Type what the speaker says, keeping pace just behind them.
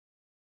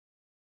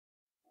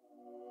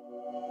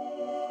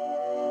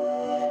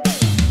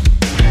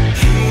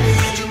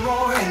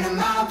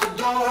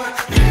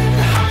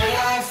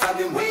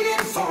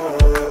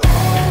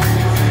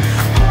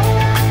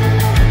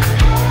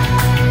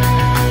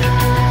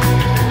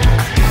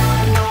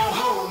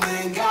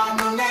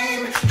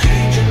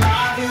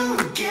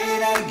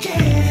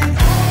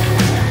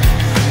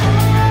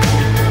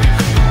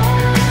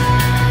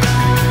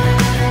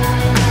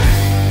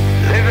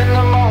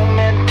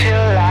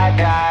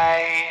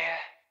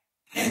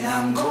and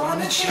I'm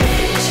gonna chase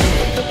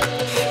it,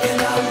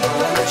 and I'm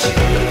gonna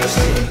chase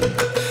it.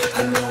 I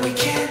know we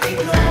can't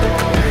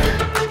ignore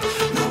it,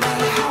 no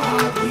matter how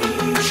hard we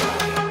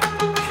try.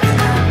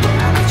 And I'm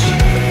gonna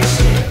chase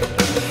it,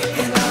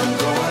 and I'm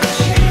gonna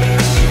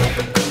chase it.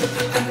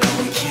 I know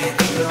we can't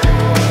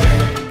ignore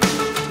it,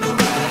 no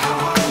matter how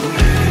hard we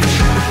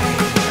try.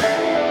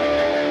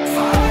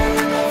 Fire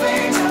in my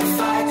veins, I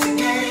fight to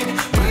gain,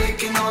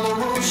 breaking all the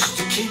rules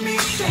to keep me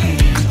sane.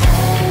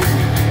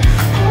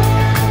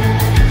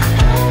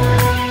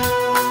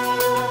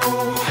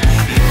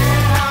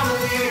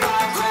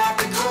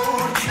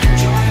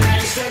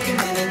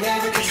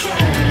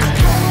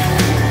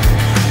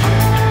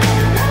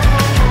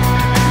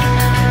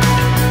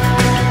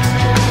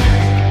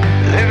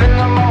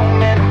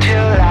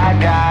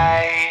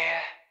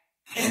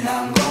 And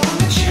I'm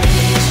gonna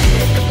chase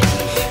it,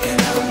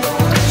 and I'm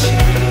gonna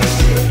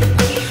chase it.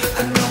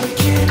 I know we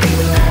can't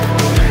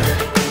ignore it,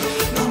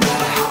 no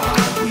matter how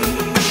hard we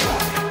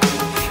try.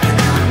 And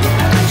I'm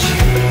gonna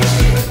chase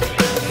it,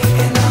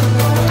 and I'm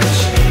gonna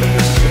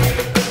chase it.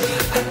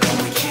 I know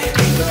we can't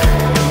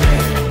ignore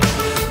it,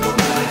 no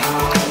matter how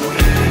hard we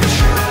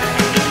try.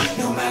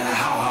 No matter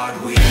how hard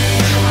we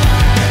try.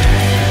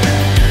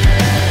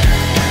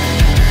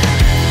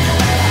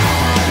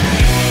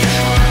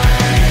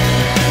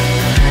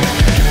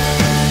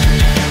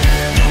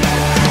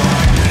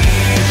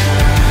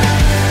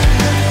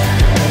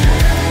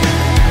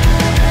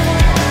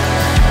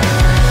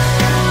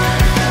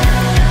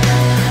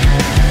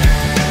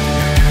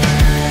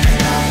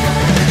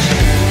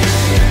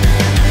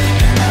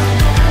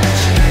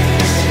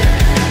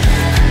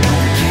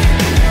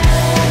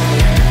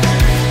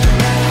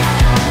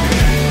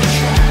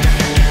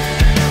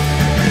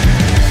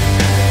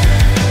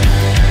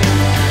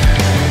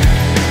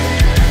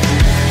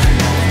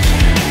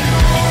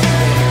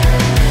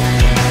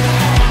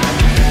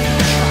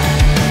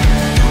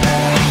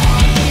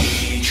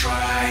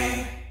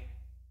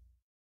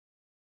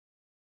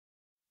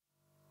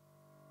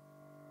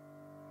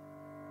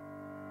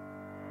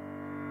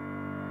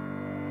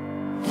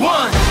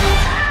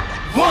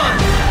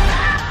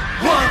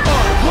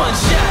 One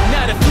shot,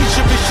 now the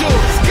future is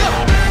yours. Go!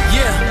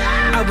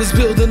 Yeah, I was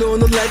building on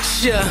the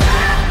lecture.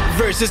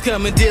 Verses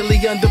coming daily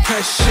under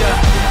pressure.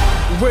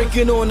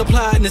 Working on the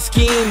plot and the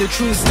scheme. The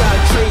true stock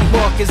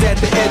trademark is at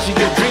the edge of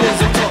your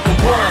dreams. I'm talking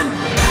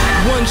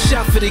one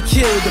shot for the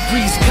kill. The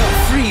breeze cut,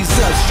 freeze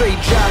up, straight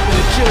dropping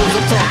the chills.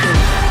 I'm talking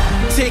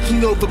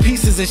taking over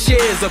pieces and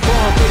shares. A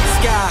bomb big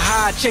sky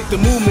high. Check the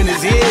movement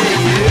is here.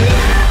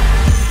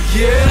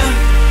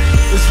 Yeah.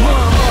 It's one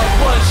heart,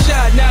 one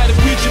shot, now the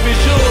future is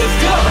yours.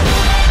 Go!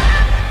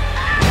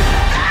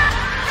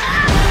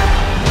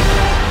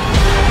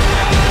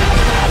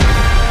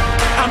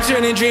 I'm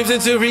turning dreams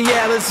into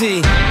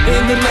reality.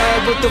 In the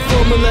lab with the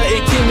formula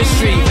and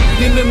chemistry.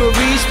 Your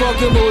memories spark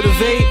and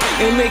motivate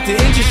and make the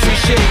industry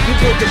shake. We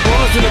put the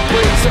bars in the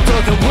brakes. I'm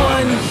talking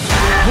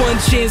one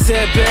chance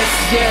at best,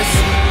 yes.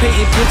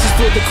 Painting pictures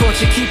for the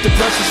culture, keep the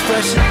brushes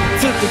fresh.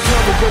 Flip the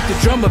cover, work the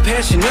drummer,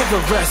 passion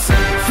never rests.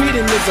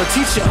 Freedom is our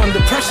teacher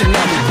under pressure, now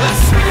we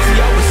blessed. See,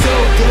 I was so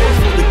good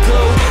for the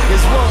glow.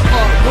 There's one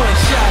art, one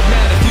shot,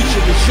 now the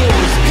future is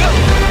yours. Go!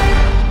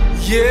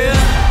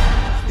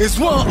 Yeah. It's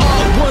one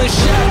art, one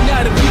shot,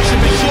 now the future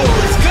is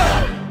yours. Go!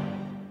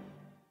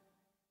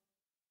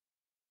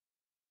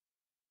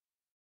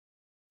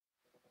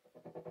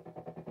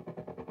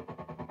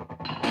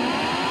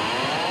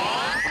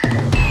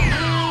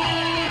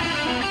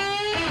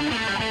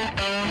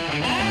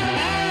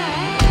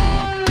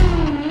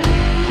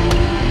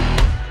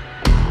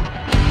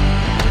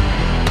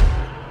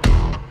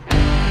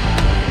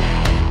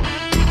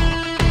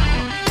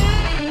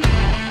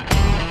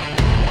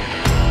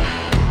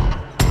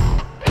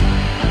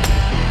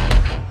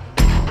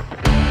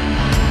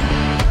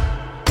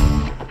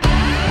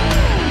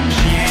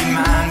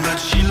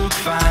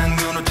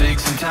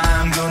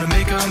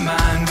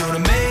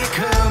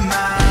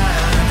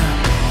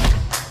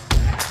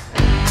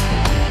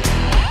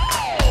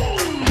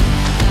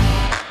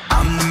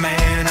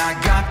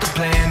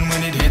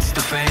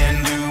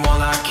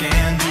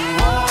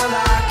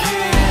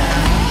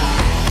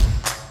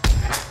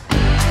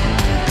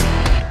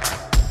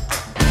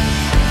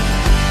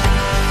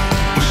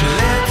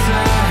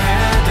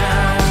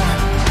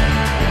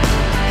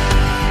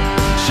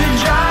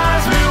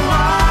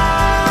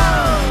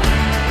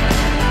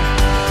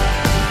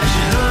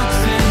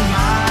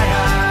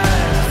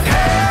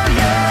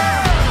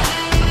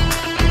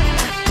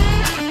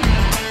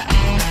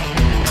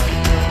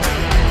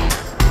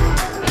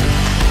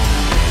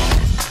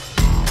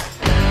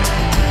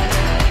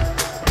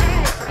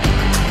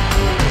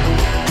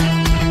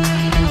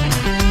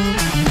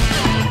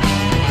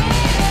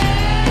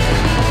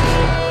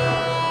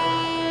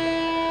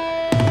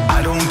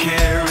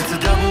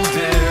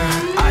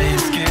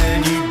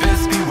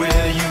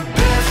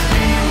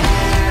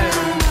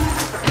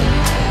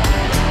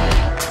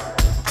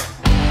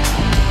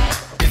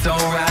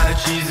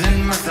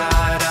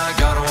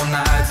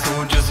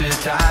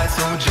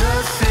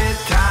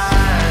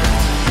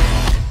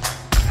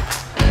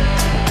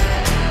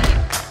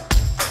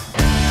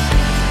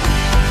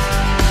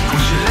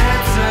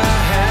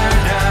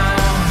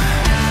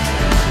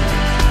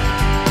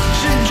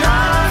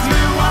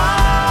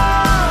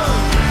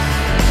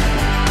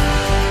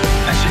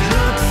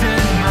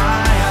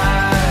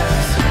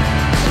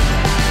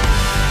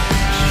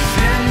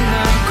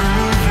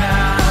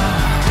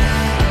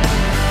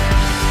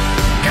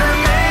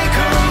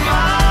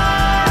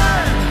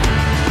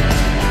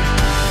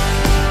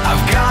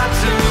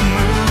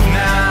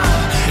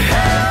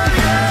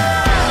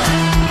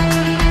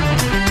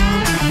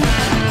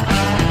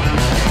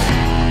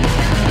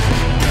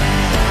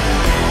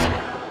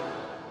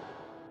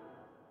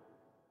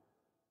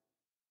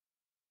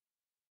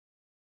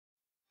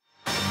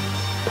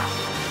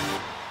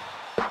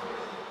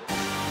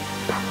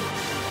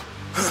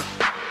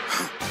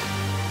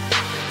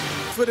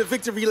 For the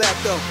victory lap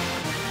though.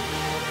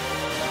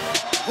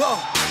 Whoa,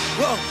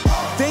 whoa.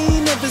 They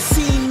ain't never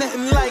seen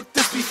nothing like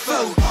this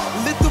before.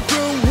 Lit the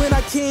room when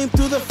I came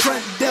through the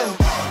front door.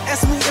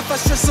 Ask me if I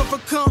should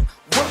overcome,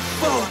 what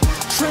for?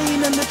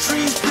 Train in the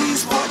trees,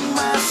 please pardon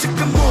my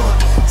sycamore.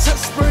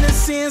 Touch burning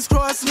sands,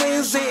 cross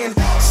lands and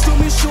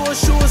stormy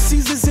shore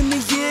seasons in the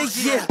year,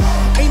 yeah.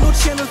 Ain't no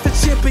challenge for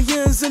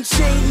champions and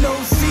chain no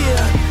fear.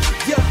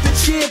 Yup, the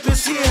champ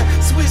is here,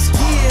 switch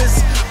gears.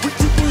 We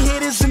keeping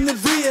haters in the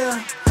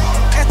rear.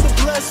 At the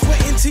blood,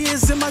 sweat and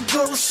tears and my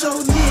goal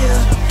so near.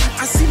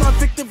 I see my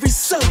victory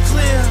so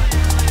clear.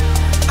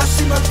 I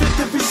see my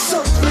victory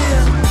so clear.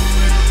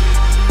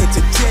 And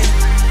today,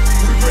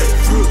 we break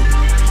through.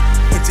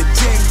 And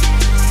today,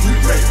 we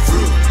break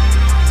through.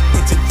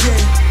 And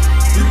today,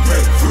 we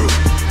break through.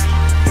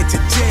 And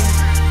today,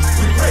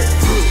 we break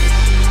through.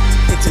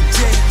 And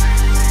today,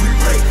 we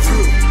break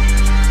through.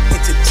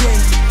 And today,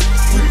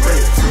 we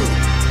break through.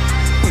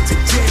 And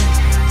today,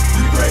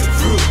 we break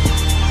through.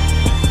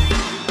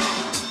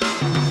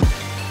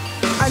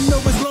 I know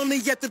it's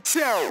lonely at the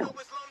top,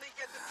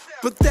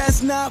 but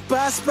that's not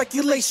by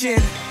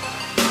speculation.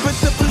 But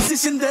the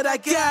position that I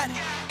got,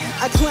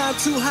 I climb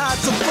too high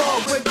to fall,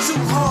 work too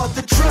hard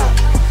to drop.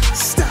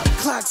 Stop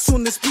clocks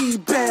on the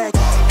speed bag.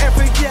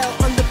 Every yell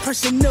under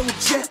pressure, no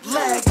jet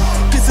lag.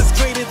 This is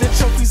greater than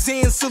trophies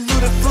and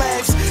saluted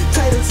flags.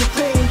 Titles are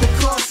claimed, the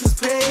cost is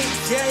paid.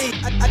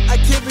 Yeah, I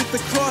carried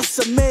the cross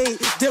I made.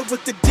 Dealt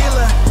with the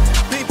dealer,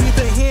 baby,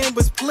 the hand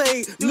was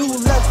played. New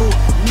level,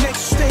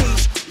 next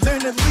stage. Learn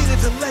to lead it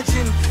to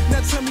legend. Now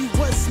tell me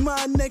what's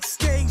my next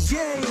stage,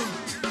 yeah.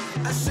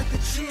 I said the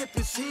champ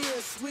is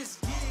here, Swiss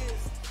gear.